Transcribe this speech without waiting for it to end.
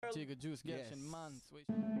Chica Juice Gershon Man.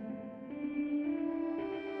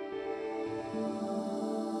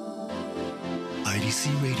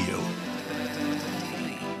 IDC Radio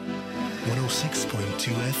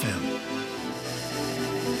 106.2 FM.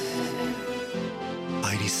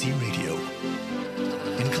 IDC Radio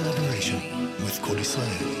in collaboration with Colin.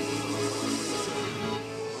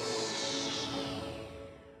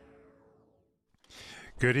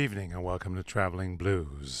 Good evening and welcome to Traveling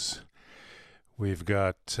Blues. We've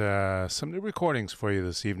got some new recordings for you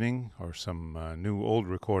this evening, or some new old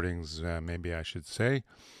recordings, maybe I should say.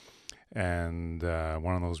 And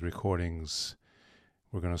one of those recordings,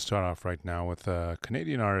 we're going to start off right now with a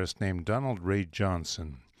Canadian artist named Donald Ray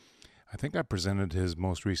Johnson. I think I presented his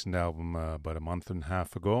most recent album about a month and a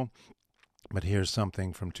half ago. But here's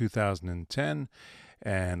something from 2010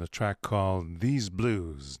 and a track called These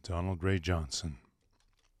Blues, Donald Ray Johnson.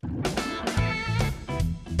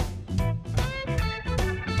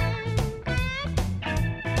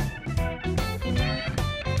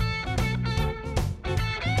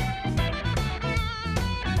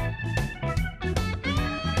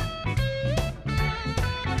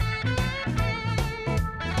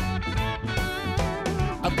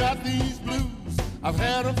 I've got these blues, I've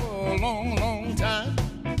had them for a long, long time.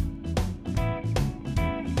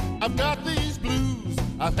 I've got these blues,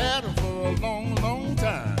 I've had them for a long, long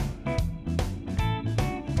time.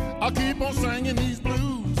 I'll keep on singing these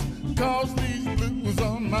blues, 'cause these blues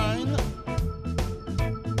are mine.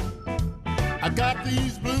 I got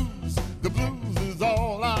these blues, the blues is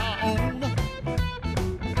all I own.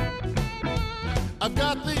 I've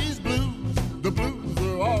got these blues, the blues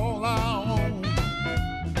are all I own.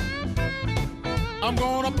 I'm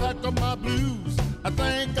gonna pack up my blues, I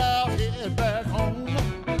think I'll head back home.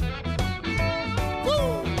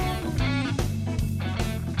 Woo!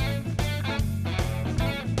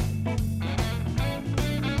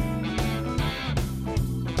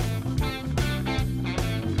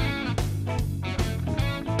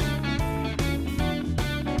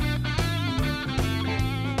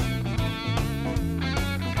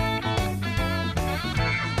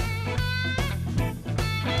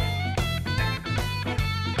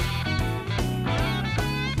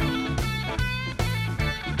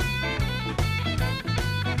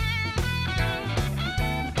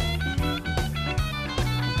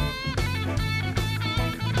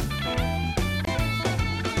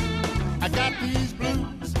 I got these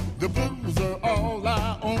blues, the blues are all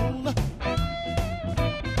I own.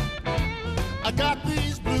 I got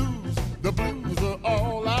these blues, the blues are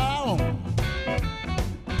all I own.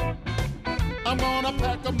 I'm gonna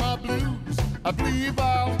pack up my blues, I believe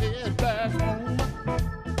I'll head back home.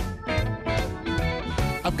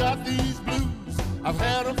 I've got these blues, I've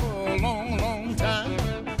had them for a long, long time.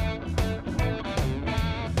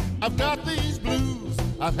 I've got these blues,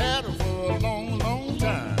 I've had them for a long, long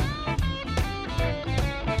time.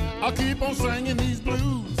 I'll keep on singing these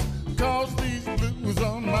blues, 'cause these blues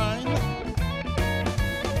are mine.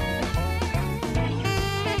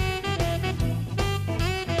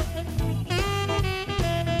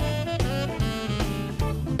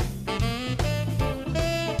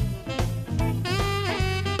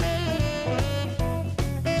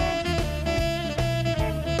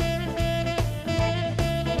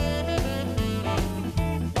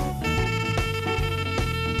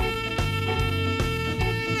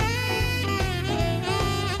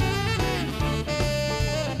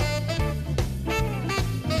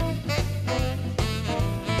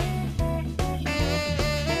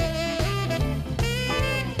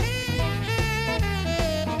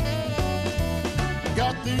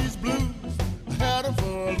 Got these blues, I had them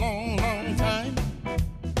for a long, long time.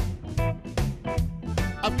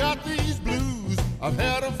 I've got these blues, I've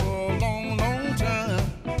had them for a long, long time.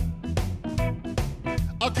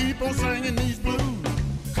 I'll keep on singing these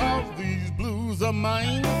blues, 'cause these blues are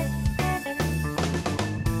mine.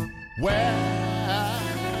 Well,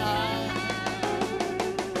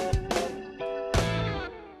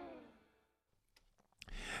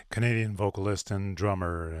 Canadian vocalist and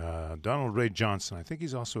drummer Donald Ray Johnson. I think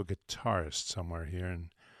he's also a guitarist somewhere here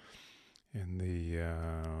in the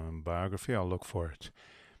biography. I'll look for it.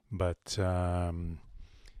 But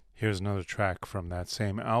here's another track from that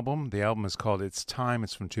same album. The album is called It's Time.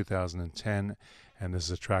 It's from 2010. And this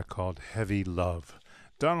is a track called Heavy Love.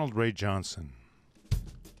 Donald Ray Johnson.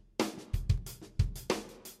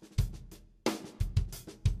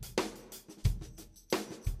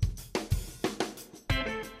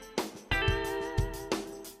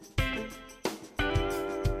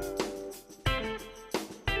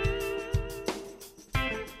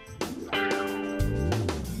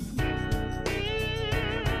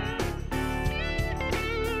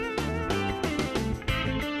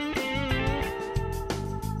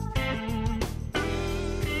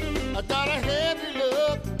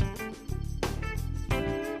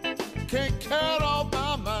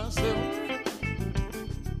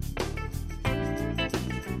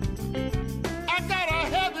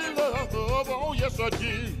 I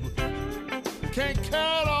do. Can't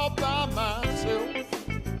carry it all by myself.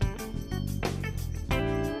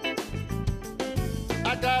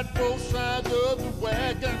 I got both sides of the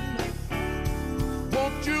wagon.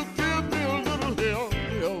 Won't you give me a little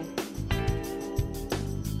help?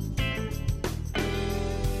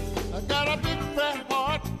 I got a big fat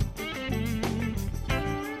heart,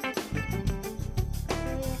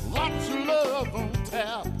 lots of love on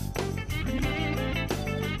tap.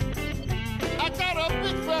 I got a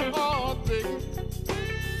big fat heart, baby,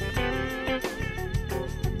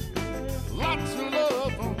 lots of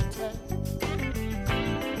love on tap.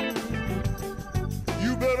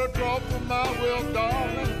 You better draw from my well,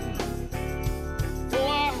 darling, for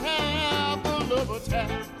I have a love attack.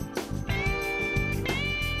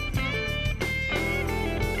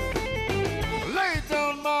 Lay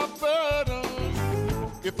down my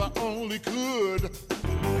burdens, if I only could.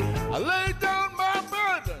 I lay down my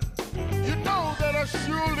burden, you know that I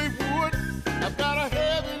surely would. I've got a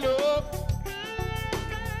heavy love,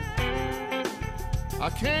 I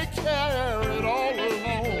can't carry it all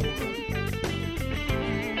alone.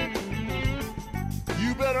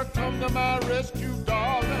 You better come to my rescue,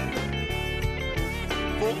 darling,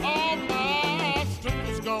 for all my strength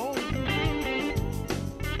is gone.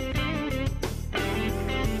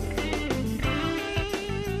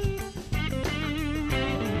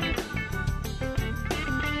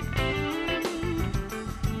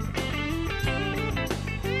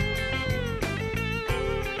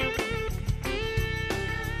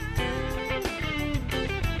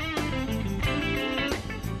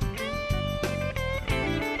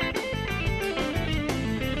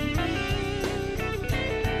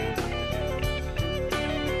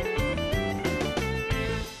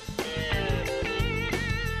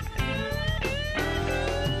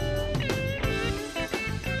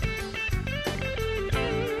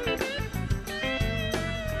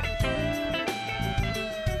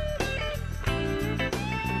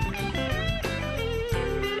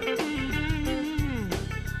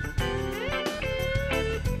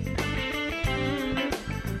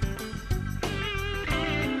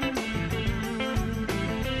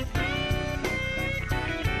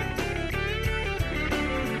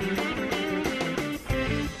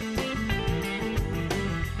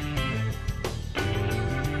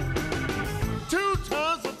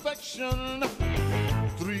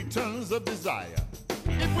 Of desire.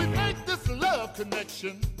 If we make this love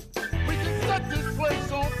connection, we can set this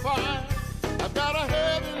place on fire. I've got a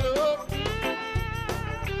heavy love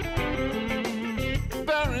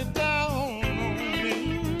bearing down on me.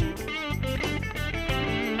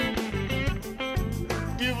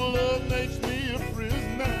 If love makes me a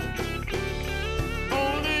prisoner,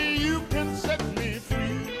 only you can set me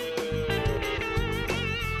free.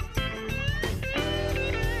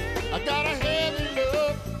 I got a heavy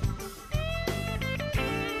love,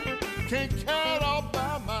 can't carry it all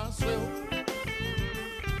by myself.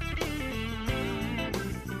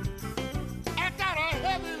 I got a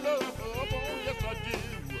heavy love, oh yes I do.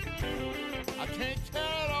 I can't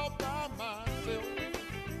carry it all by myself.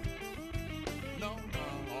 No, no.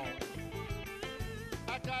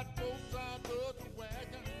 I got both sides of the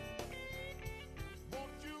wagon.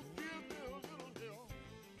 Won't you give me a little help?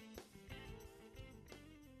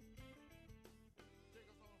 Take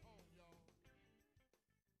us on home, y'all.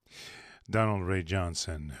 Donald Ray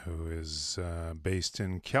Johnson, who is based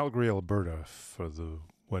in Calgary, Alberta, for the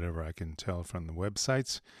whatever I can tell from the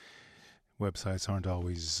websites. Websites aren't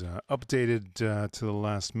always updated to the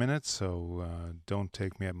last minute, so don't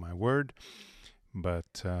take me at my word.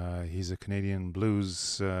 But he's a Canadian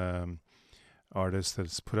blues artist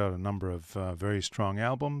that's put out a number of very strong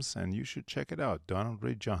albums, and you should check it out, Donald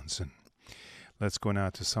Ray Johnson. Let's go now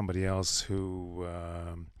to somebody else who...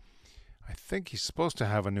 I think he's supposed to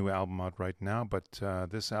have a new album out right now, but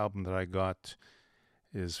this album that I got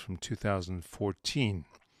is from 2014,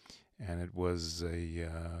 and it was a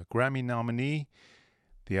Grammy nominee.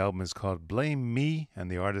 The album is called Blame Me, and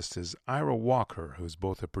the artist is Ira Walker, who's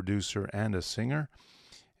both a producer and a singer.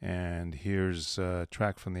 And here's a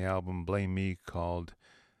track from the album Blame Me called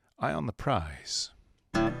Eye on the Prize.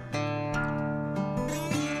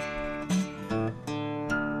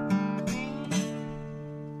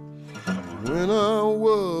 When I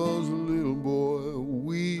was a little boy,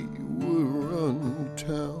 we would run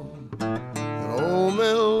town. An old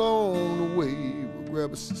man along the way would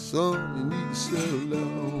grab us, son, you need to settle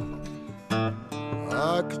down.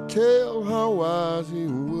 I could tell how wise he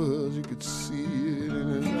was, you could see it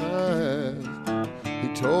in his eyes. He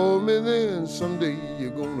told me then, someday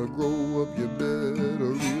you're gonna grow up, you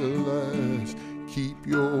better realize. Keep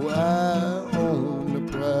your eye on the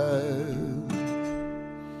prize.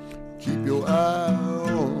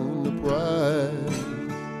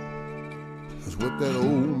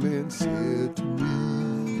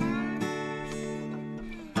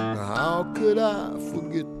 How could I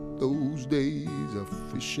forget those days of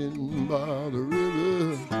fishing by the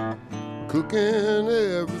river, cooking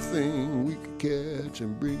everything we could catch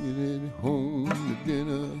and bringing it home to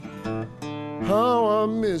dinner? How I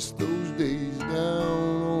miss those days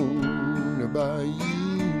down on the bayou.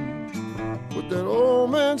 What that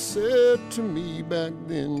old man said to me back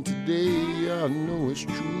then, today I know it's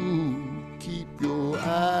true. Keep your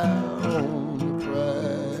eye on the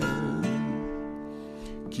prize.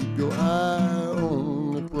 Keep your eye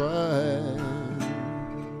on the prize.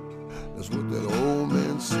 That's what that old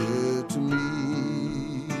man said to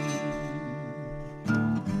me.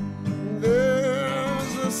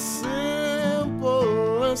 There's a simple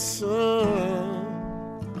lesson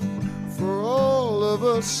for all of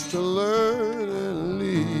us to learn and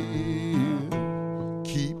live.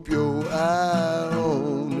 Keep your eye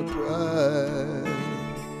on the prize.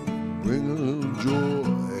 Bring a little joy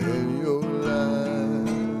in your life.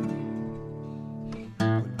 A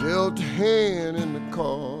dealt hand in the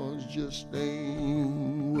cards just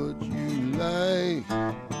ain't what you like.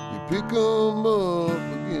 You pick 'em up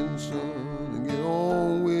again, son, and get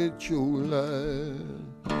on with your life.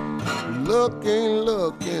 Luck ain't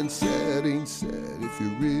luck and sad ain't sad if you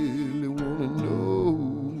really wanna know.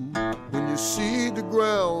 When you see the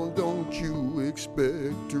ground, don't you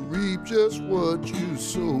expect to reap just what you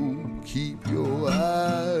sow. Keep your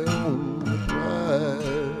eye on the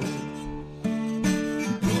prize.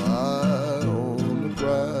 Keep your eye on the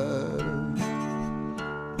prize.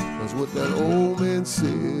 That's what that old man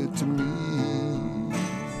said to me.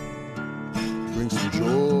 Bring some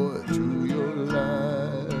joy to your life.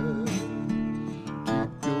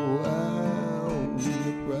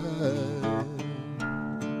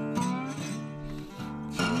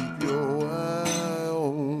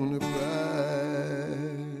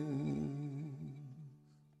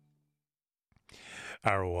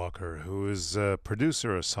 Ara Walker, who is a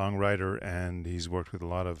producer, a songwriter, and he's worked with a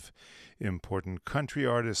lot of important country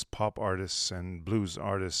artists, pop artists, and blues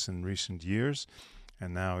artists in recent years.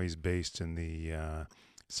 And now he's based in the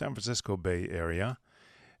San Francisco Bay Area.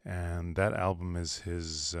 And that album is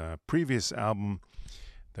his previous album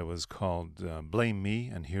that was called Blame Me.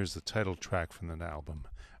 And here's the title track from that album.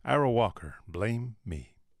 Ara Walker, Blame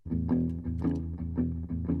Me.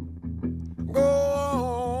 Go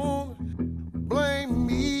on, blame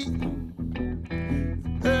me.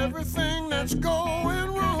 Everything that's going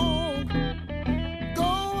wrong. Go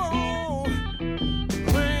on,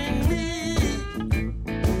 blame me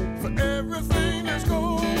for everything that's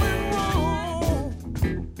going wrong.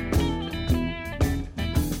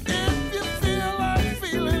 If you feel like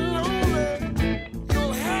feeling lonely,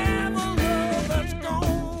 you'll have a love that's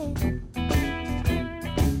gone.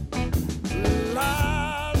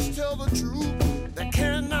 Lies tell the truth that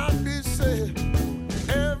cannot be said.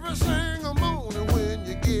 Every single morning when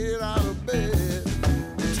you get out of bed,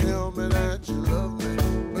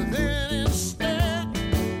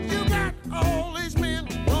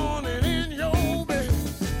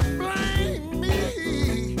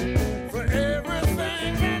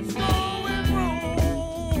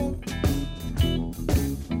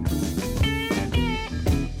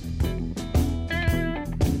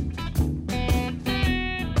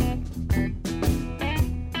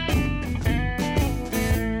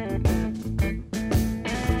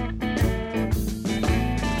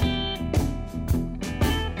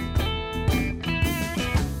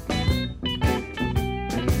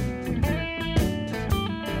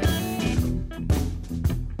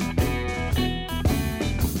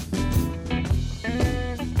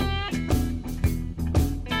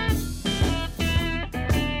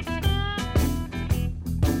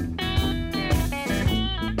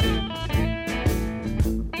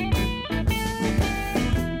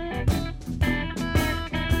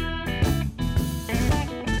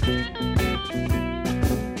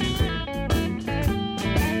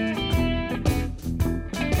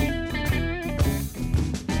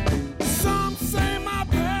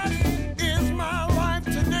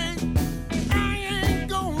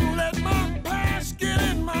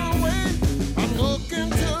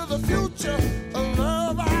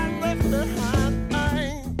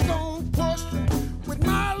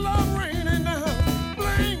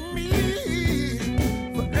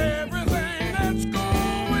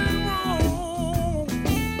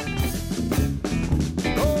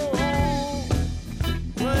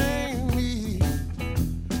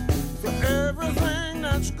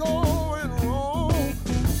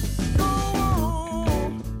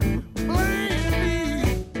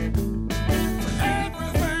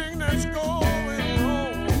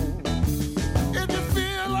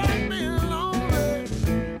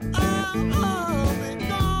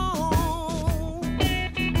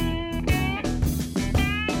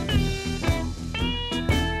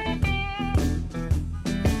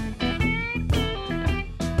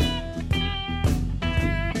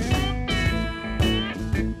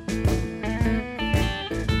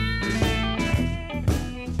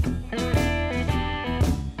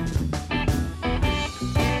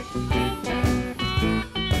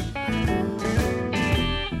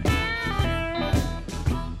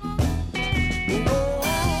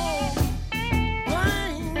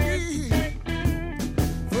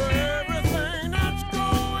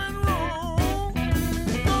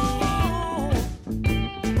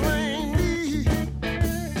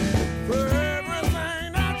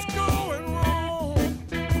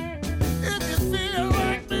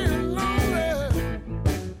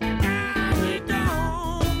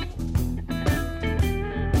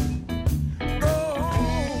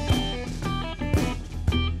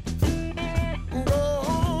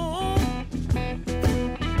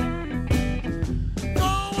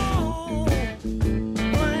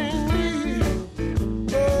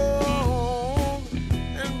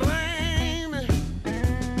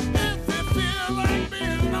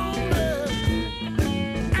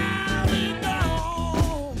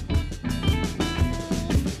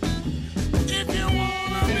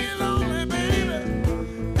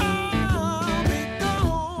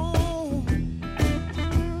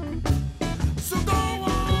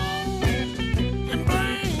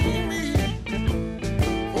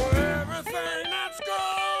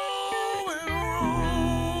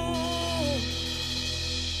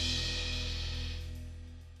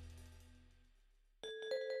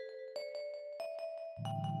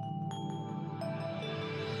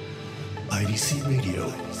 IDC Radio.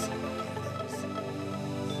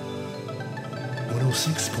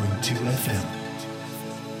 106.2 FM.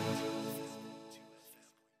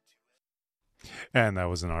 And that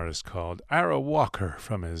was an artist called Ara Walker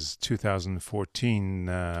from his 2014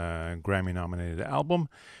 Grammy-nominated album,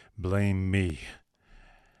 Blame Me.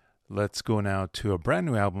 Let's go now to a brand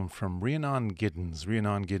new album from Rhiannon Giddens.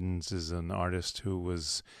 Rhiannon Giddens is an artist who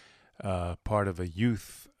was part of a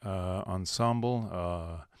youth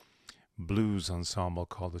ensemble, blues ensemble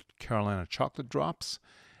called the Carolina Chocolate Drops.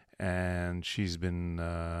 And she's been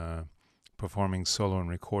performing solo and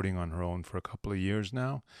recording on her own for a couple of years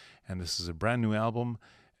now. And this is a brand new album.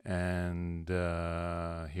 And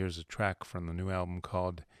here's a track from the new album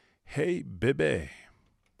called Hey Bebe.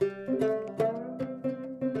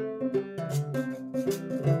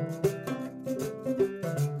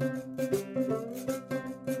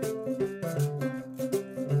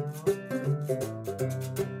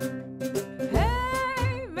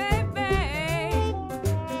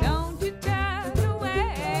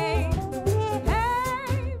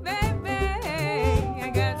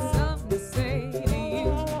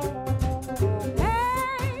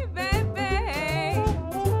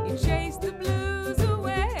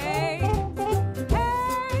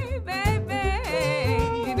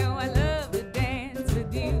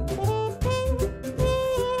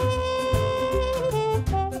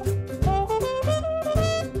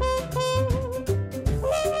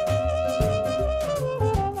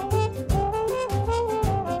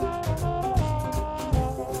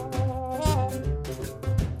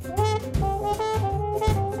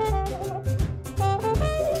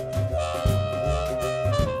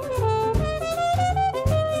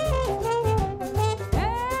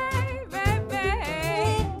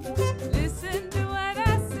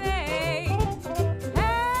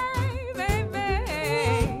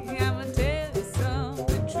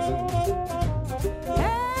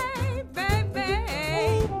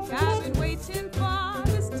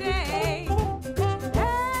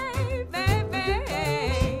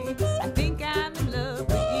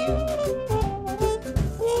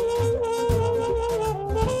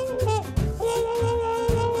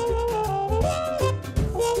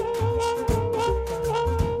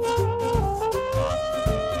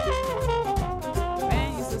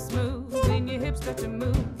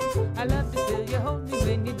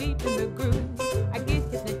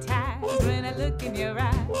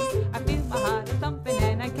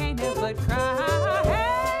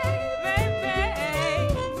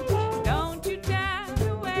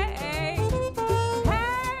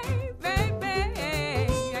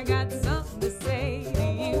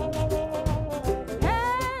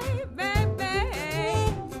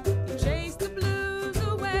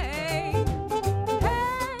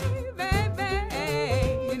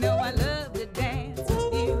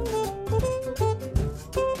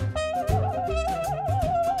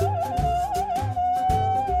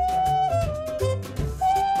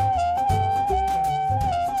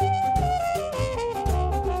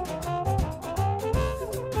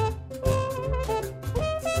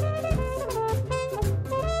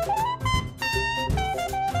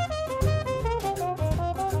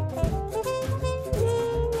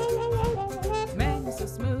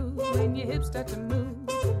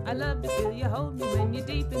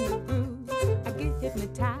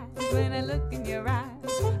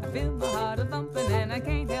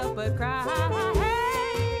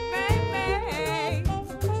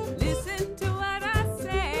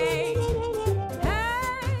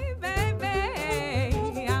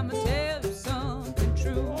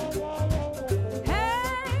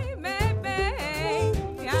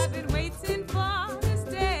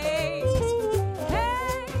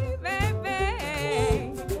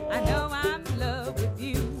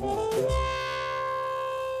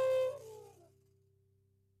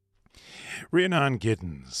 Rhiannon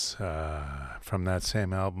Giddens. From that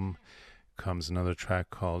same album comes another track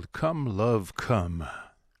called Come Love Come.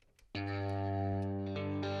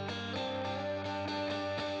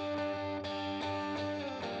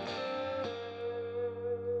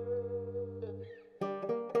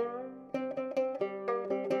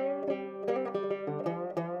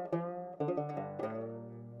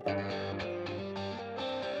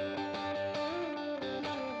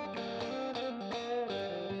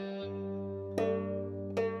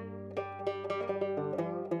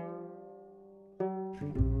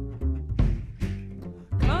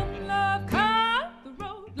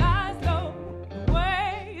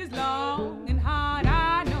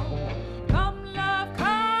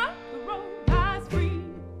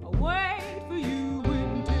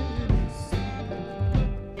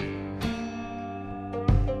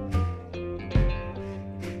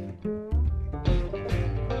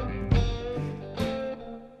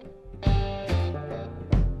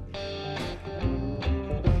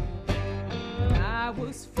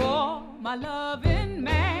 working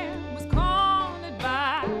man was cornered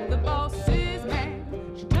by the boss's man.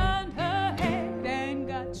 She turned her head and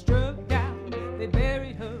got struck down. They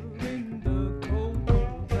buried her in the cold,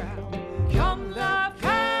 cold ground. Come, love,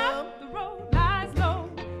 come, the road lies low.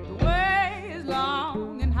 The way is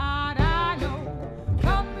long and hard, I know.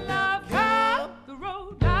 Come, love, come, the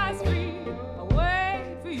road lies free. I'll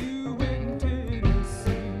wait for you in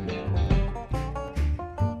Tennessee.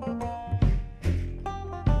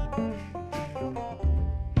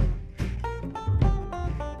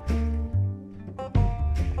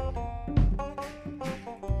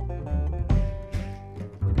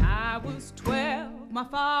 When I was 12, my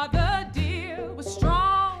father dear was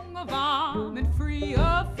strong of arm and free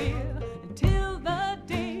of fear until the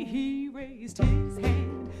day he raised his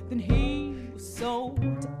hand. Then he was sold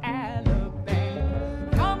to Alabama.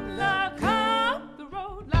 Come, love, come, the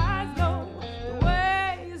road lies low. The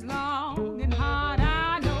way is long and hard,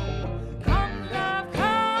 I know. Come, love,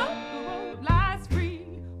 come, the road lies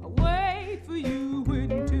free. I'll wait for you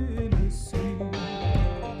in Tennessee.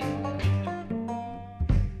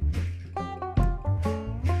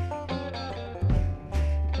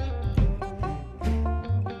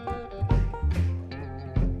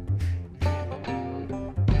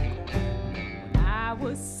 I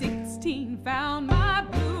was 16, found my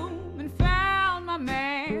bloom and found my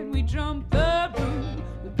man. We jumped the broom,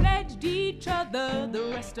 we pledged each other the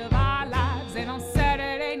rest of our lives. And on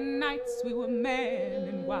Saturday nights we were man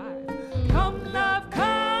and wife. Come, love,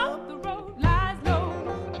 come, the road lies low.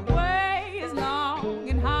 The way is long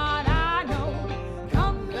and hard, I know.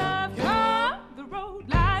 Come, love, come, the road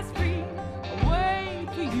lies free. I'll wait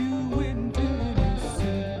for you in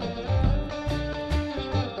Tennessee.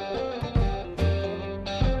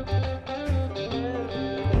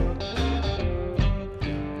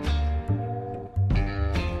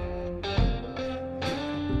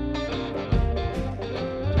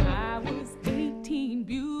 I was 18,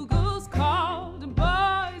 bugles called, and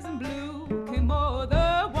boys in blue came o'er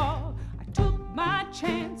the wall. I took my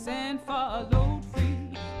chance and followed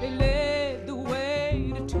free. They led the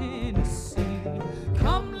way to Tennessee.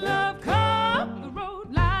 Come, love, come, the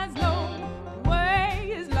road lies low. The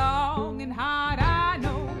way is long and hard, I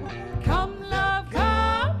know. Come, love,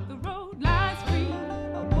 come, the road lies free.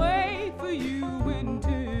 I'll wait for you in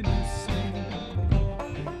Tennessee.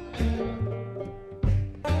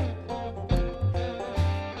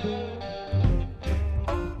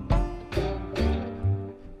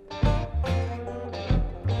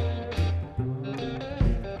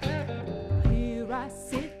 Here I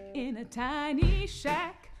sit in a tiny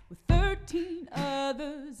shack with 13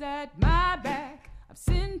 others at my back. I've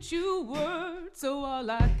sent you word, so all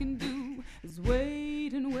I can do is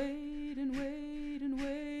wait and wait and wait and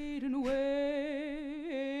wait and wait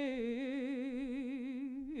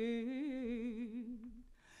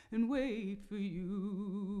and wait for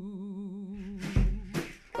you.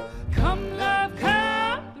 Come, love,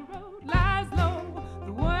 come, the road lies low.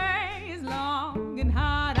 The way is long and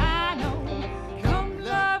hard, I know. Come,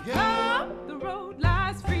 love, come, the road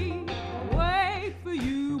lies free. I'll wait for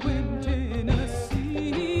you in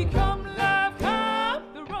Tennessee. Come, love, come,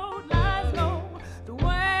 the road lies low. The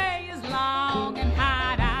way is long and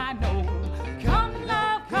hard, I know. Come,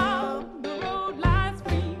 love, come, the road lies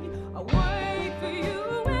free. I'll wait for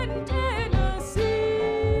you in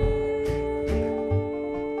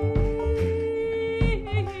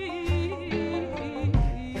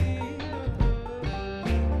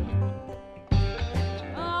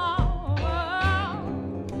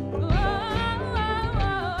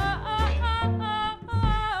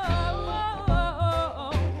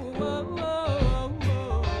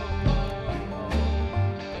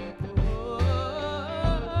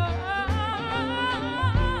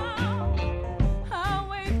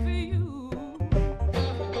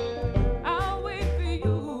I'll wait for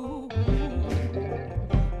you. I'll wait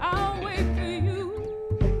for you. I'll wait for you.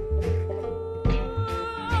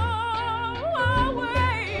 I'll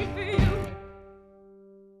wait for you.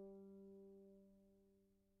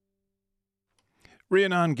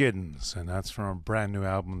 Rhiannon Giddens, and that's from a brand new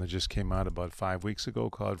album that just came out about 5 weeks ago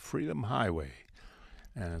called Freedom Highway.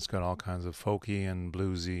 And it's got all kinds of folky and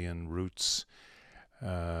bluesy and roots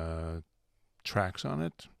tracks on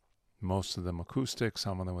it. Most of them acoustic,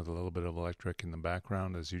 some of them with a little bit of electric in the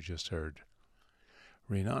background, as you just heard.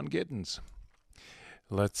 Rhiannon Giddens.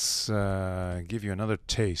 Let's give you another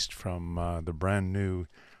taste from the brand new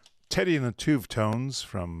Teddy and the Two-Tones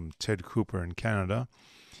from Ted Cooper in Canada.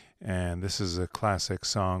 And this is a classic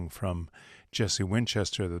song from Jesse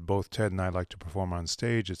Winchester that both Ted and I like to perform on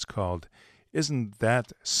stage. It's called Isn't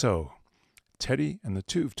That So? Teddy and the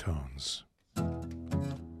Two-Tones.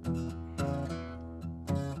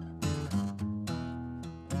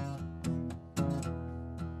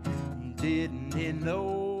 didn't he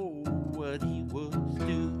know what he was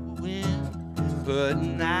doing?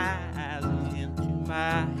 Putting eyes into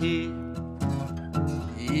my head.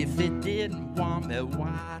 If he didn't want me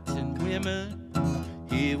watching women,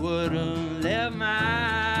 he wouldn't let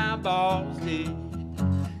my balls dead.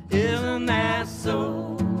 Isn't that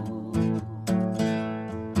so?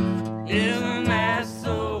 Isn't that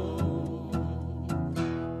so?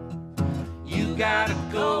 You gotta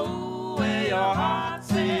go where your heart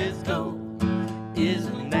says go.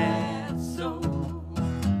 Isn't that so?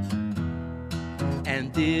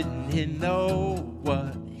 And didn't he know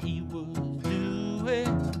what he was doing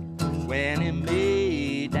when he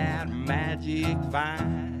made that magic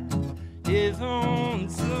vine? His own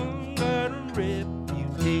son got a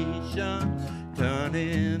reputation,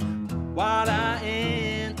 turning water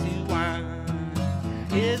into wine.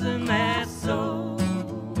 Isn't that so?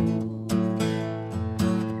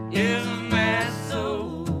 Isn't that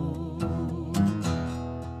so?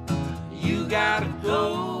 You gotta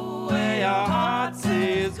go where your heart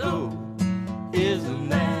says go. Isn't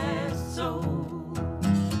that so?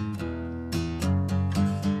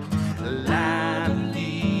 Line of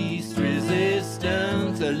least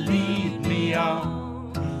resistance to lead me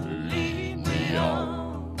on, lead me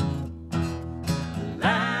on.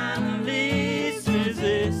 Line of least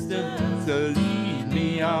resistance to lead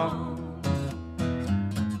me on.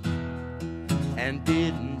 And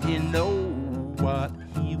didn't he know what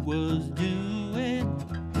he was doing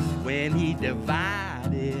when he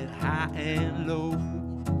divided high and low?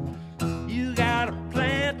 You gotta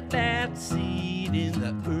plant that seed in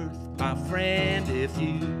the earth, my friend, if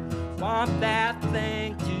you want that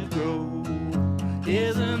thing to grow.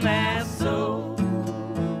 Isn't that so?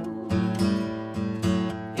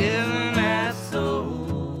 Isn't that so?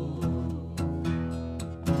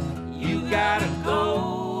 You gotta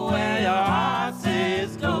go where your heart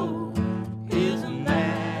says go. Isn't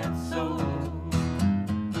that so?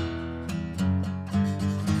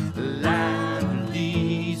 Line of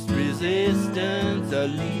least resistance to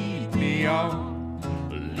lead me on,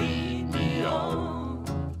 lead me on.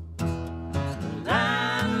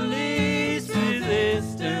 Line of least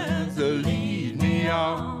resistance to lead me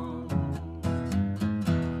on.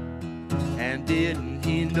 And didn't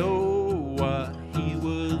he know what he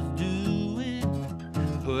was doing?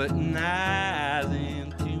 Putting eyes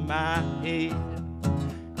into my head.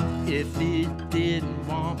 If he didn't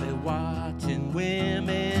want me watching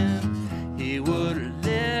women, he would have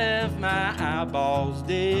left my eyeballs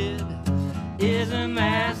dead. Isn't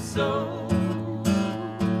that so?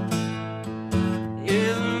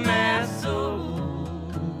 Isn't that so?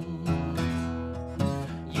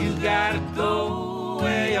 You gotta go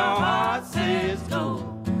where your heart says go.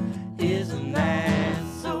 Isn't that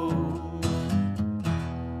so?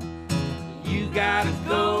 You gotta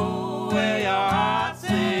go where your heart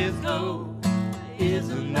says go.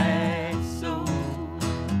 Isn't that so?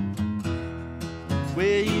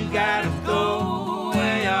 Where you gotta go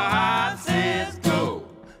where your heart says go.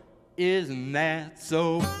 Isn't that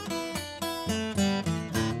so?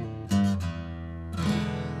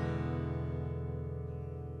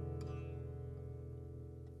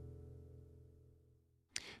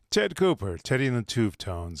 Ted Cooper, Teddy and the Tube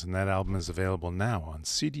Tones, and that album is available now on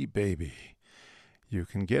CD Baby. You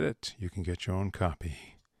can get it. You can get your own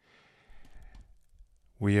copy.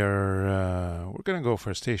 We're going to go for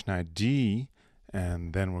a station ID,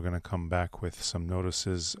 and then we're going to come back with some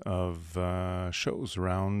notices of shows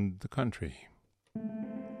around the country.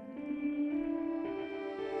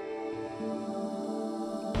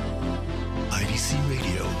 IDC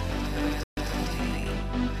Radio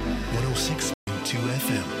 106.2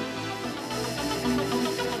 FM.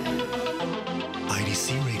 IDC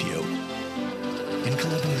Radio in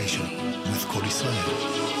collaboration with Corey Slam.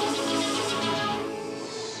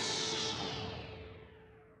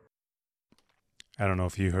 I don't know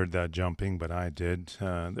if you heard that jumping, but I did.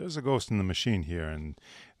 There's a ghost in the machine here, and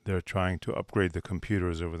they're trying to upgrade the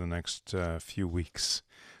computers over the next few weeks.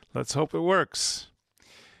 Let's hope it works.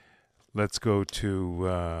 Let's go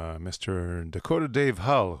to Mr. Dakota Dave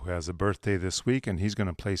Hull, who has a birthday this week, and he's going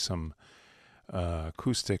to play some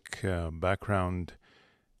acoustic background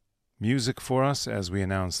music for us as we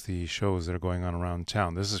announce the shows that are going on around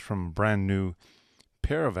town. This is from a brand new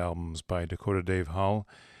pair of albums by Dakota Dave Hull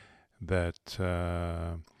that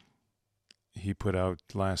he put out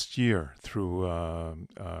last year through a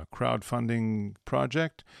crowdfunding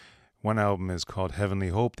project. One album is called Heavenly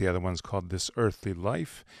Hope, the other one's called This Earthly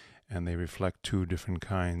Life, and they reflect two different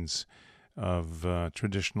kinds of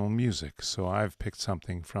traditional music. So I've picked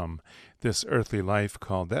something from This Earthly Life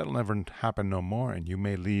called That'll Never Happen No More, and You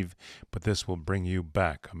May Leave, But This Will Bring You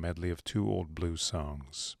Back, a medley of two old blues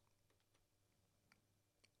songs.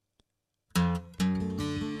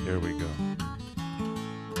 Here we go.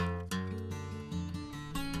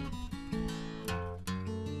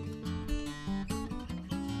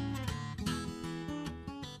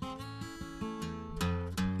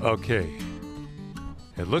 Okay,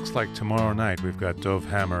 it looks like tomorrow night we've got Dove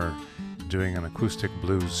Hammer doing an acoustic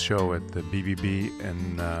blues show at the BBB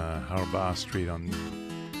in Harbah Street on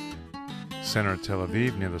center of Tel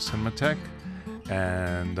Aviv near the Cinematheque.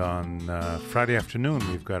 And on Friday afternoon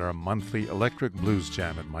we've got our monthly Electric Blues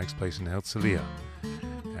Jam at Mike's Place in Herzliya.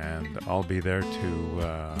 And I'll be there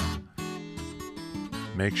to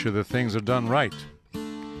make sure that things are done right.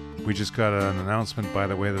 We just got an announcement, by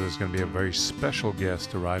the way, that there's going to be a very special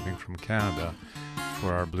guest arriving from Canada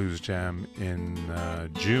for our Blues Jam in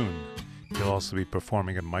June. He'll also be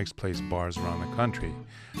performing at Mike's Place bars around the country.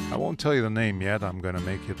 I won't tell you the name yet. I'm going to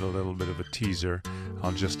make it a little bit of a teaser.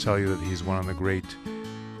 I'll just tell you that he's one of the great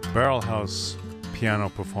barrel house piano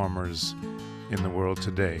performers in the world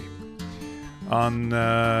today. On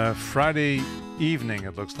Friday evening,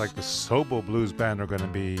 it looks like the Sobo Blues Band are going to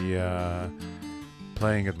be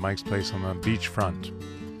playing at Mike's Place on the beachfront.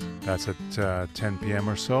 That's at 10 p.m.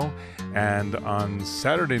 or so. And on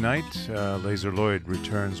Saturday night, Laser Lloyd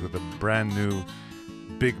returns with a brand new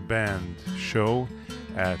big band show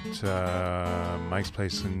at Mike's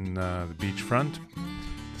Place in the beachfront.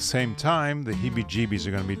 At the same time, the Heebie Jeebies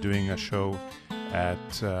are going to be doing a show at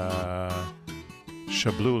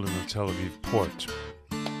Shablul in the Tel Aviv port.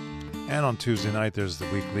 And on Tuesday night, there's the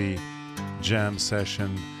weekly jam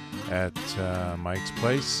session at Mike's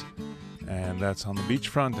Place, and that's on the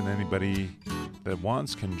beachfront, and anybody that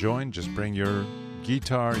wants can join. Just bring your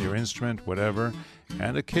guitar, your instrument, whatever,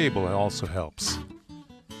 and a cable also helps.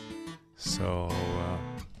 So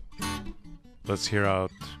let's hear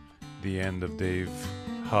out the end of Dave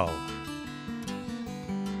Hull.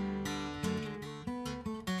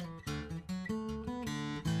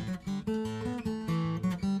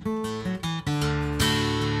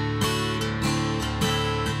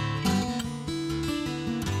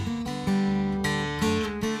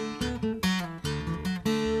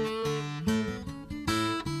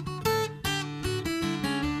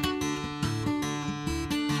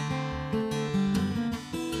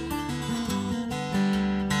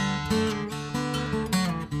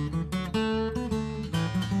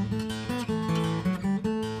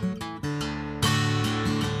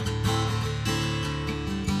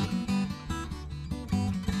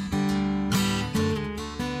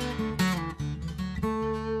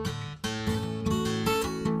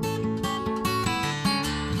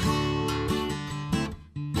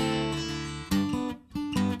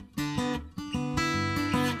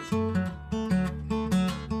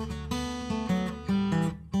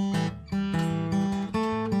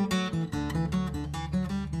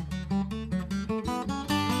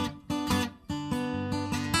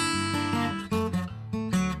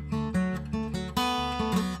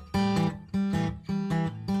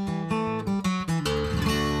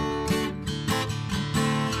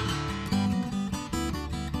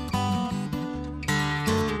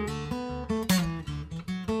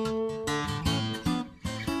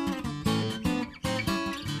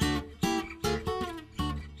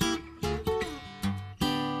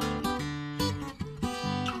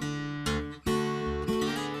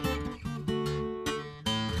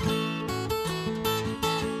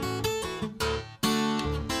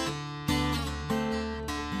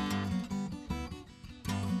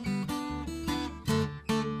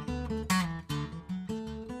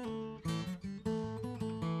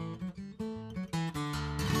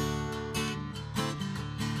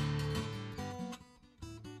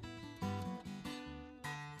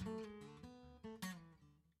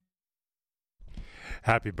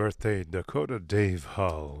 Happy birthday, Dakota Dave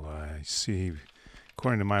Hull. I see,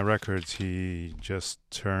 according to my records, he just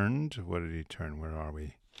turned, what did he turn? Where are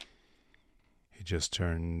we? He just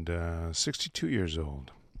turned 62 years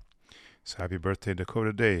old. So happy birthday,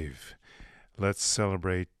 Dakota Dave. Let's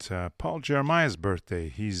celebrate Paul Jeremiah's birthday.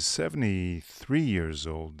 He's 73 years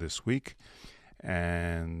old this week.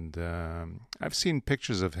 And I've seen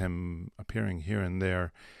pictures of him appearing here and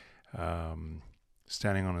there,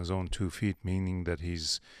 standing on his own 2 feet, meaning that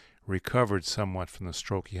he's recovered somewhat from the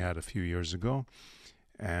stroke he had a few years ago.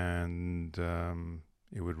 And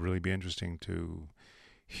it would really be interesting to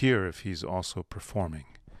hear if he's also performing.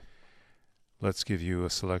 Let's give you a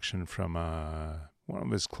selection from one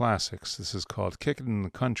of his classics. This is called Kick It in the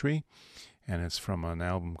Country, and it's from an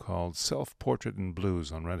album called Self-Portrait and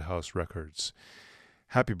Blues on Red House Records.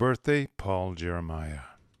 Happy birthday, Paul Jeremiah.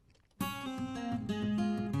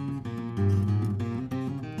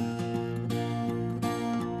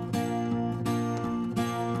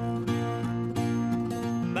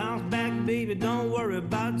 Bounce back, baby, don't worry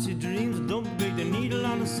about your dreams. Don't break the needle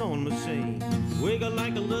on the sewing machine. Wiggle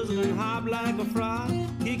like a lizard and hop like a frog.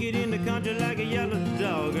 Kick it in the country like a yellow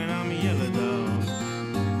dog. And I'm a yellow dog.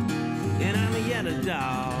 And I'm a yellow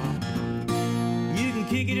dog. You can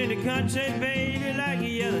kick it in the country, baby, like a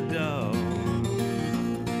yellow dog.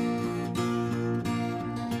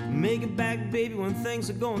 Make it back, baby, when things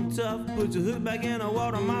are going tough. Put your hook back in the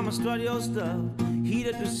water, mama, strut your stuff. Heat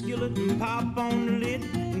up the skillet and pop on the lid.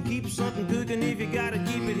 And keep something cooking if you gotta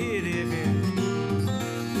keep it hid.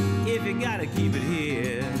 If you gotta keep it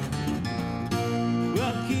here.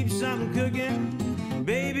 Well, keep something cooking,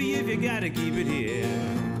 baby, if you gotta keep it here.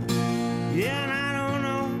 Yeah, and I don't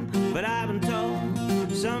know, but I've been told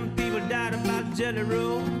some people died about jelly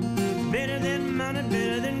roll. Better than money,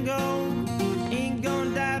 better than gold. Ain't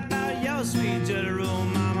gonna die about your sweet jelly roll,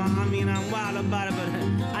 mama. I mean, I'm wild about it, but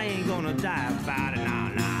I ain't gonna die about it, nah,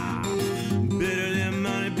 nah. Better than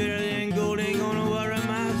money, better than gold, ain't gonna worry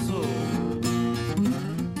my soul.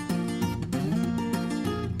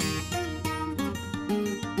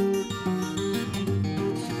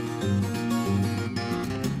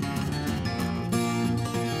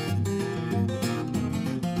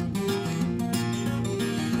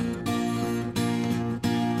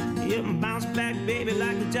 Baby,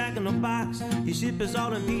 like a jack in the box. You ship us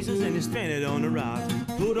all in pieces and you stranded on the rocks.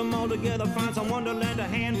 Put them all together, find some wonderland, a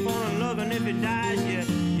handful of love, and if it dies,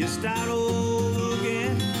 you start over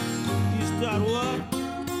again. You start what?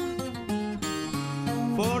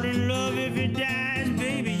 Fall in love if it dies,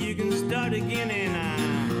 baby, you can start again. And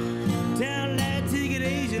I tell that ticket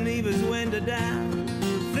agent leave us when to die.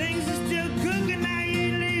 Things are still cooking, I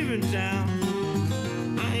ain't leaving town.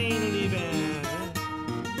 I ain't leaving.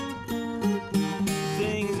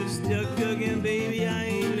 Still cooking, baby, I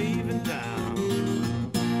ain't leaving town.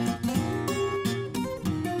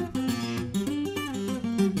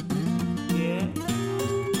 Yeah.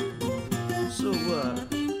 So what?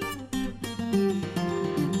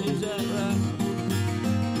 Is that right?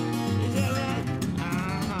 Is that right?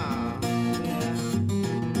 Uh-huh.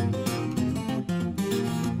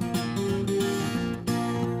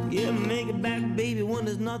 Yeah. Yeah, make it back, baby, when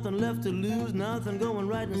there's nothing left to lose, nothing going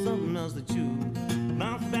right and something else to choose.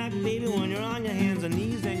 Bounce back, baby, when you're on your hands and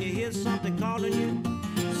knees and you hear something calling you,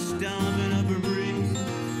 stomping up a breeze.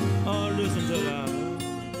 Oh, listen to that.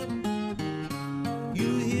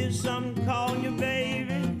 You hear something calling you,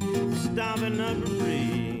 baby, stomping up a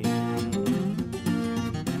breeze.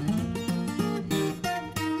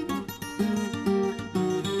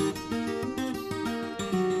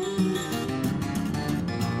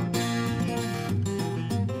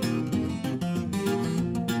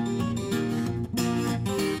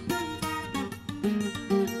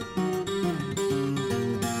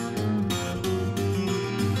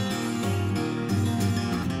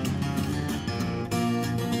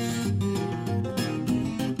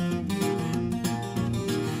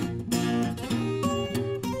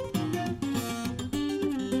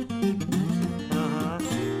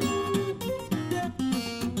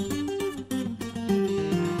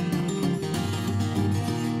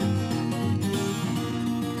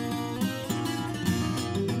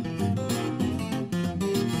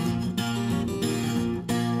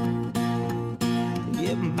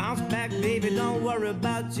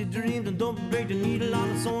 About your dreams and don't break the needle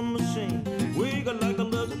on the sewing machine. Wiggle like a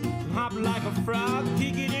lizard, hop like a frog,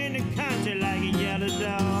 kick it in the country like a yellow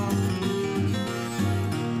dog.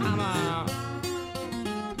 I'm out.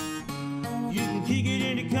 You can kick it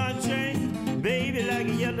in the country, baby, like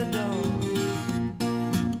a yellow dog.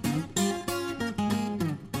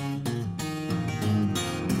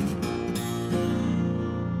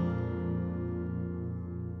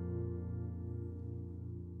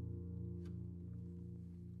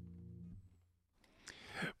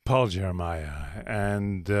 Paul Jeremiah.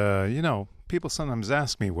 And, people sometimes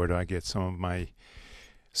ask me where do I get some of my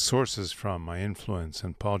sources from, my influence.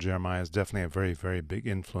 And Paul Jeremiah is definitely a very, very big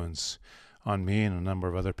influence on me and a number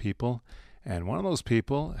of other people. And one of those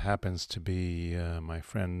people happens to be my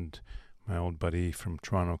friend, my old buddy from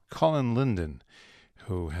Toronto, Colin Linden,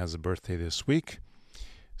 who has a birthday this week.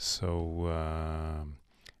 So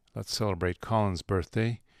let's celebrate Colin's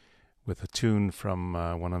birthday with a tune from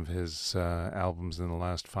one of his albums in the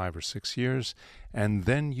last 5 or 6 years. And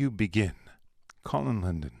Then You Begin. Colin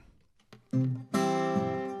Linden.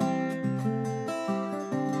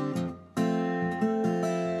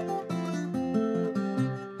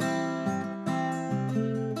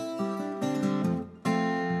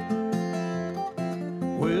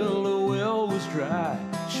 dry.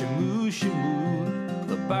 Shamoo, shamoo.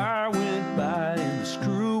 The bar went by and the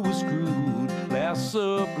screw was screwed. Last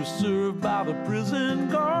supper served by the prison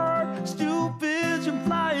guard. Stew pigeon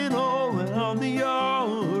flying all around the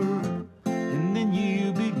yard. And then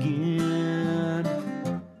you begin.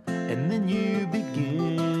 And then you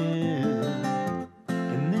begin.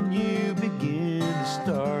 And then you begin to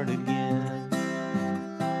start again.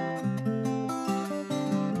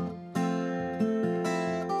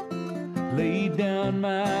 Lay down,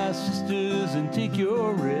 my sisters, and take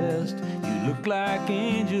your rest. You look like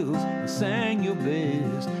angels and sang your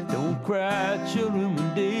best. Don't cry, children,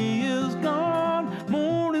 when day is gone.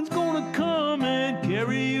 Morning's gonna come and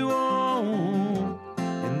carry you on.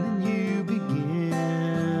 And then you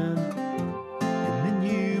begin. And then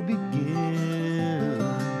you begin.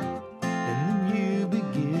 And then you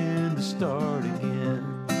begin to start again.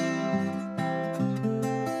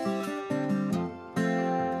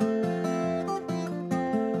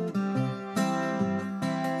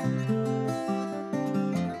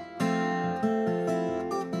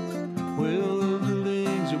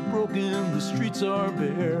 Streets are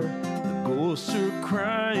bare, the ghosts are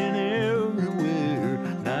crying everywhere.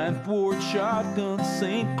 Ninth Ward shotgun,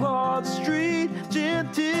 St. Claude Street,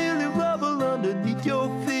 gentilly rubble underneath your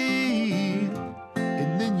feet.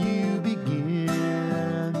 And then you begin,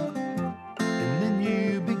 and then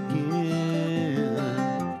you begin,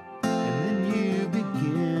 and then you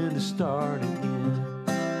begin to start again.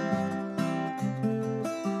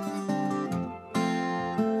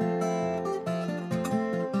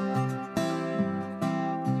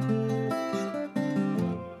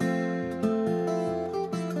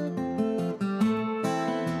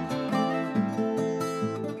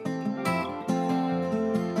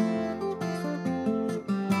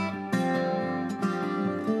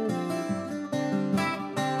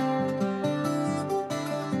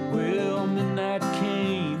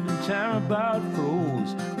 About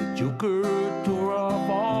froze. The Joker tore off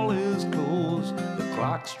all his clothes. The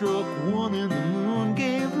clock struck one and the moon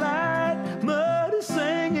gave light. Muddy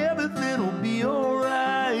sang everything will be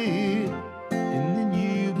alright. And then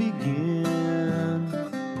you begin.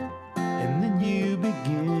 And then you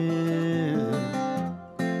begin.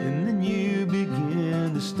 And then you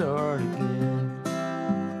begin to start again.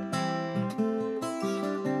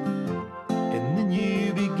 And then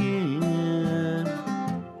you begin.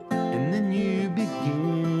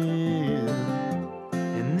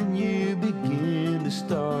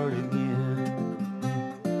 Start again.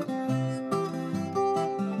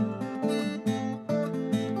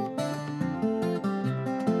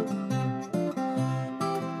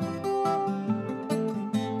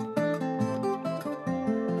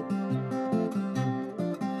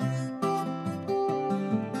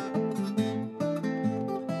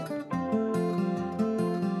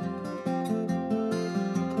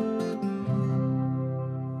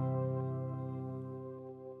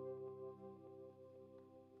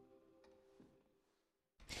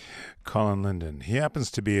 Colin Linden. He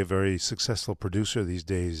happens to be a very successful producer these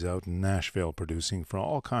days out in Nashville, producing for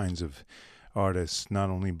all kinds of artists, not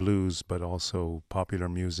only blues but also popular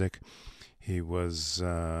music. He was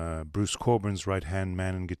Bruce Coburn's right-hand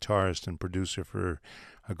man and guitarist and producer for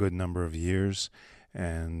a good number of years.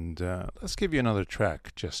 And let's give you another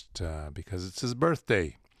track just because it's his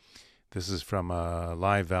birthday. This is from a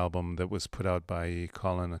live album that was put out by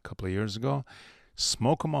Colin a couple of years ago.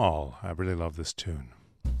 Smoke 'em All. I really love this tune.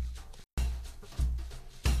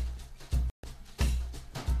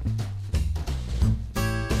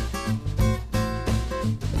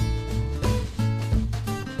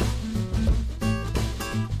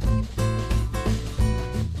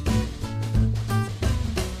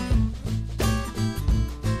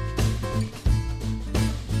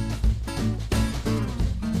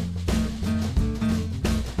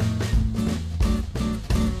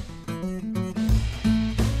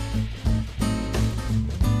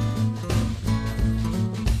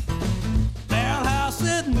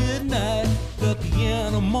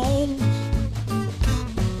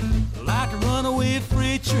 Like a runaway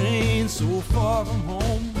freight train so far from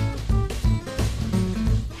home.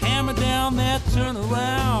 Hammer down that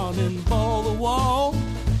turnaround and ball the wall.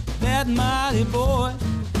 That mighty boy,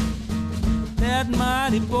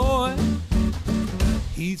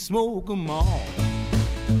 he'd smoke 'em all.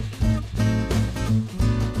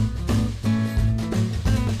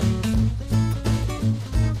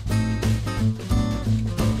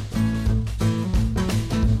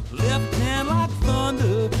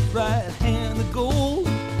 Right hand of gold,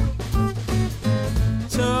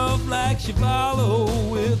 tough like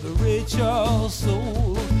Chevalo with a Ray Charles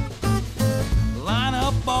soul. Line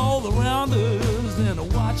up all the rounders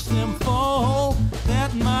and watch them fall.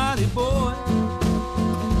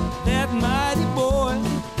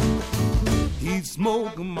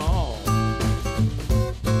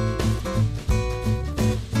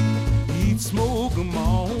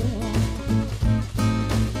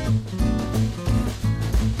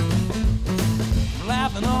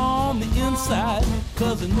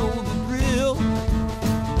 'cause he knows the drill.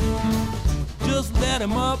 Just let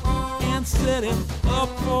him up and set him up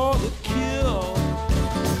for the kill.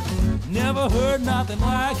 Never heard nothing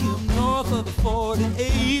like him north of the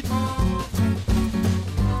 48.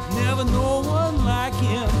 Never no one like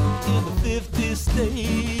him in the 50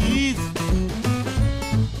 states.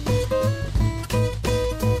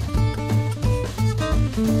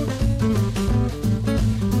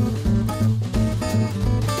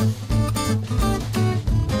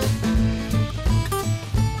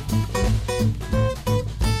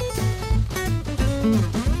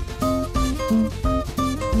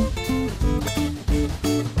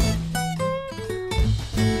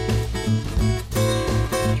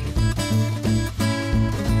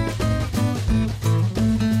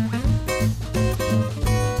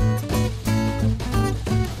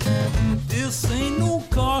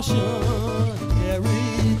 Cautionary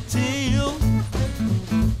tale.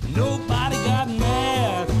 Nobody got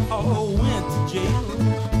mad or went to jail.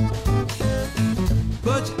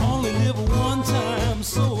 But you only live one time,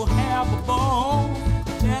 so have a ball.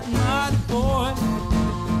 That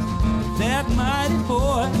mighty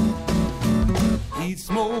boy, he'd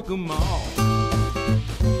smoke 'em all.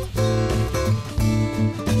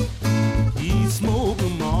 He'd smoke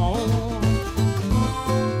 'em all.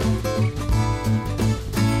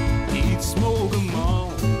 Smoke 'em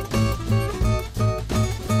all.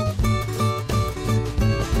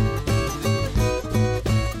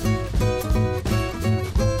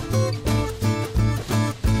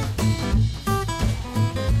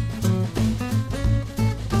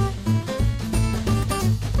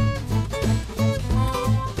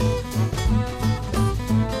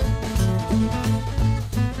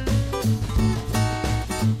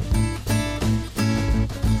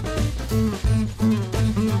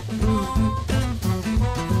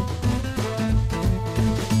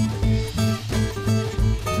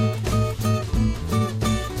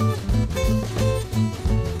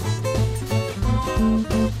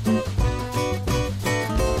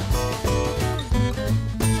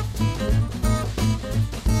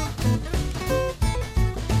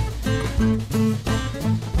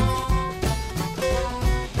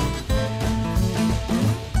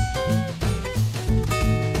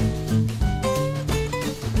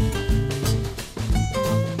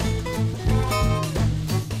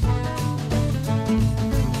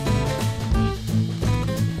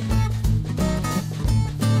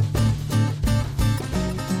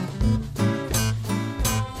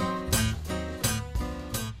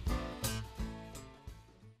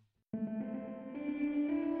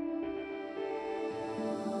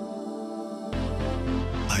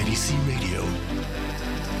 IDC Radio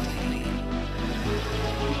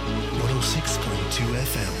 106.2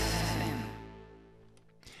 FM.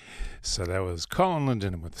 So that was Colin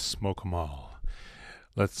Linden with Smoke 'em All.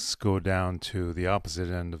 Let's go down to the opposite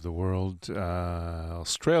end of the world,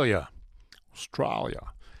 Australia,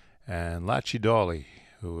 and Lachy Doley,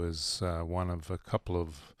 who is one of a couple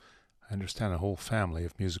of, I understand, a whole family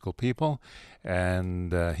of musical people,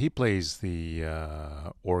 and he plays the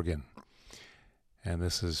organ. And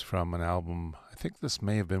this is from an album, I think this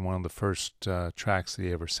may have been one of the first tracks that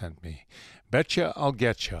he ever sent me. Betcha I'll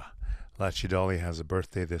Getcha. Lachy Doley has a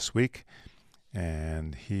birthday this week,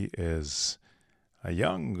 and he is a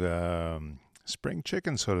young spring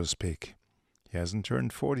chicken, so to speak. He hasn't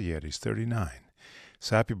turned 40 yet. He's 39.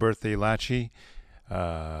 So happy birthday, Lachy.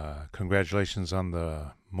 Congratulations on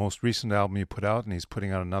the most recent album you put out, and he's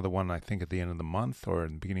putting out another one, I think, at the end of the month or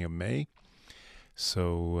in the beginning of May.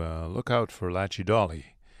 So look out for Lachy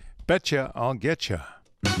Doley. Betcha I'll Getcha.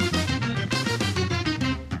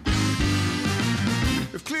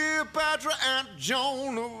 If Cleopatra and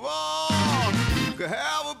Joan of Arc could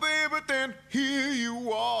have a baby, then here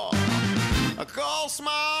you are. I call,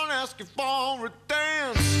 smile, and ask you for a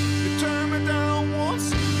dance. You turn me down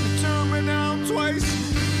once, you turn me down twice,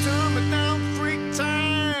 you turn me down 3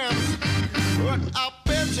 times. But I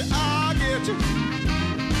bet you I'll get you.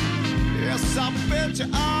 Yes, I bet you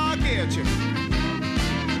I'll get you.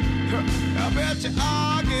 I bet you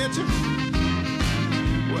I'll get you.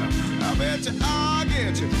 Well, I bet you I'll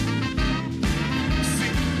get you.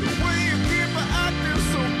 See, the way you keep acting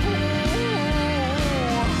so cool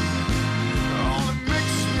only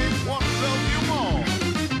makes me want to love you more.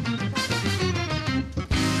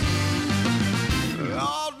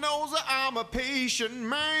 Lord knows that I'm a patient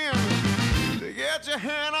man. To get your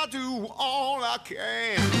hand, I do all I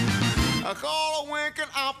can. I call a wink and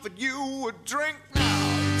offered you a drink now.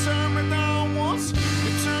 You turn me down once,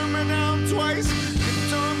 you turn me down twice, you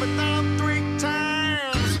turn me down 3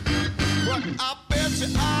 times. But I bet you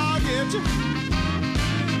I'll get you.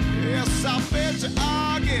 Yes, I bet you I'll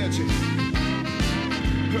get you.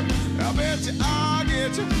 I bet you I'll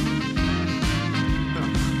get you.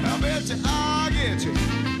 I bet you I'll get you.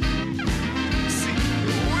 See,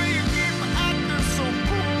 the way you keep acting so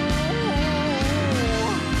cool,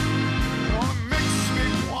 makes me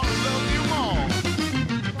wanna love you more.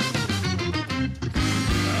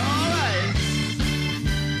 All right.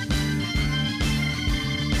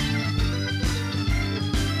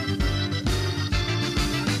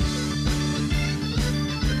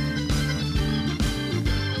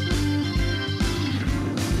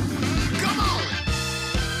 Come on.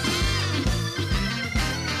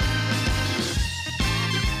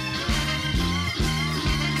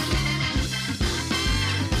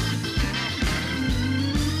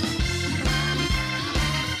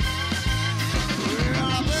 Well,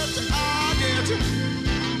 I bet you I'll get you.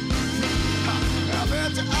 I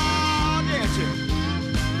bet you I'll get you.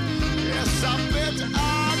 Yes, I bet you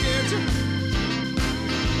I'll get you.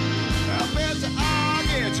 I bet you I'll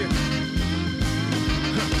get you.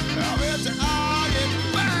 I bet you I'll get you.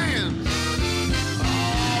 Bang! Oh,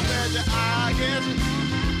 I bet you I'll get you.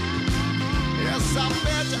 Yes, I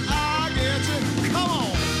bet you I'll get you. Come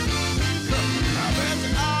on. I bet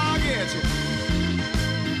you I'll get you.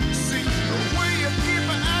 See, the way you keep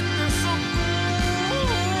acting so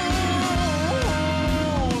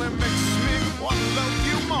cool, it makes me want to love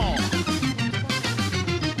you more.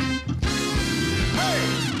 Hey!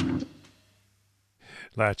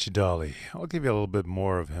 Lachy Doley. I'll give you a little bit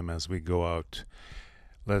more of him as we go out.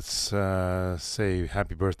 Let's say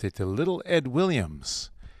happy birthday to little Ed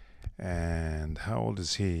Williams. And how old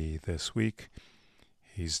is he this week?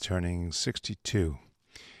 He's turning 62.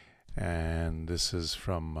 And this is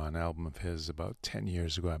from an album of his about 10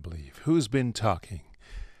 years ago, I believe. Who's Been Talking?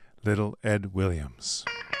 Little Ed Williams.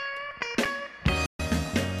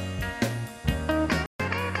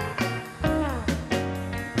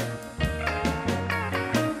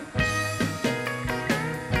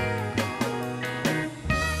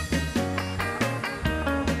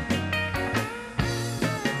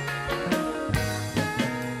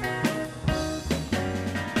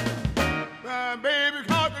 My baby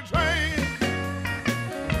caught the train,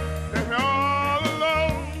 left me all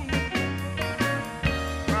alone.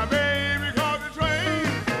 My baby caught the train,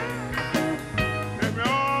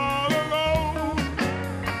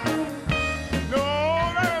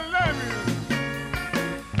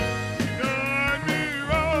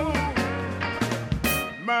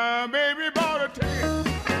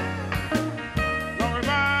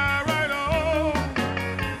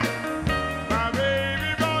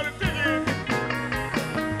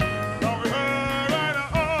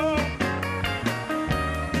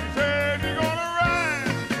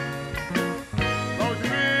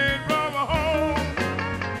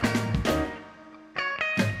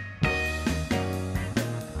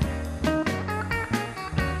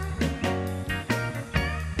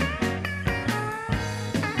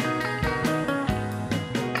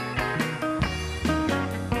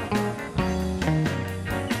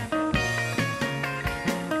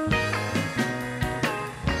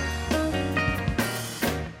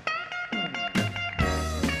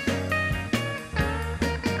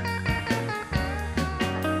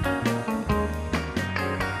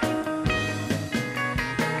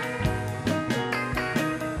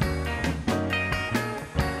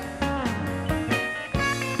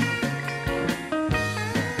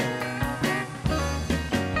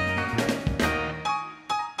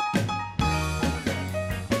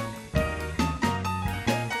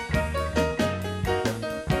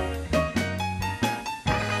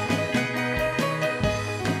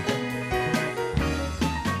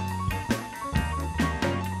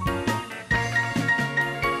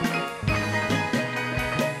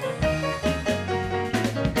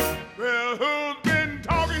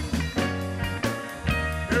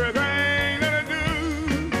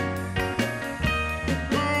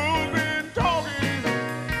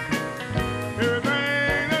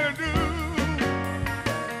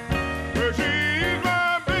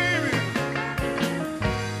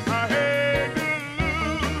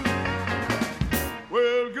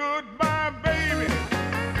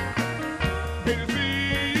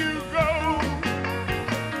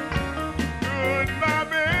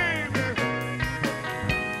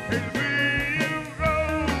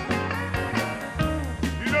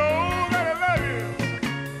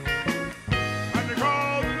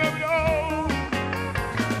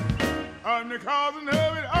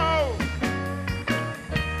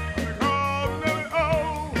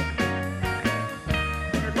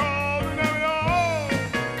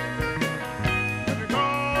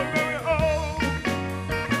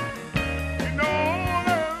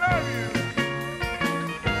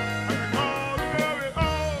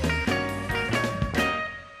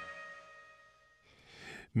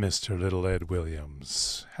 Mr. Little Ed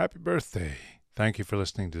Williams. Happy birthday. Thank you for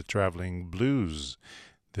listening to Traveling Blues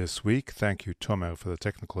this week. Thank you, Tomo, for the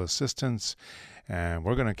technical assistance. And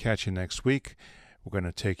we're going to catch you next week. We're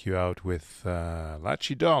going to take you out with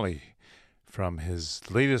Lachy Doley from his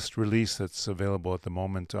latest release that's available at the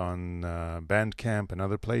moment on Bandcamp and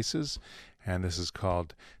other places. And this is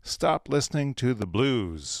called Stop Listening to the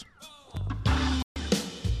Blues.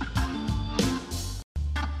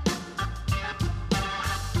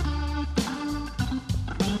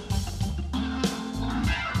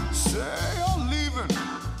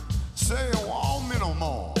 Say you want me no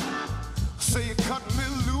more. Say you cut me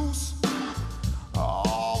loose.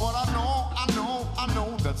 Oh, but I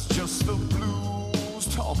know that's just the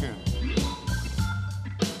blues talking.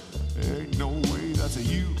 Ain't no way that's a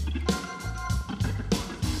you.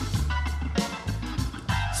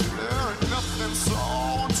 See, there ain't nothing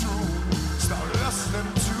so true. Start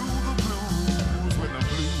listening to the blues when the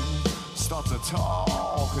blues start to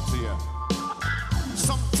talk to you.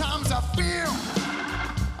 Sometimes I feel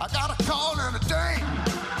I gotta call it a day.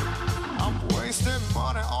 I'm wasting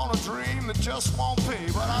money on a dream that just won't pay.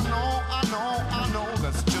 But I know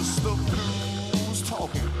that's just the blues.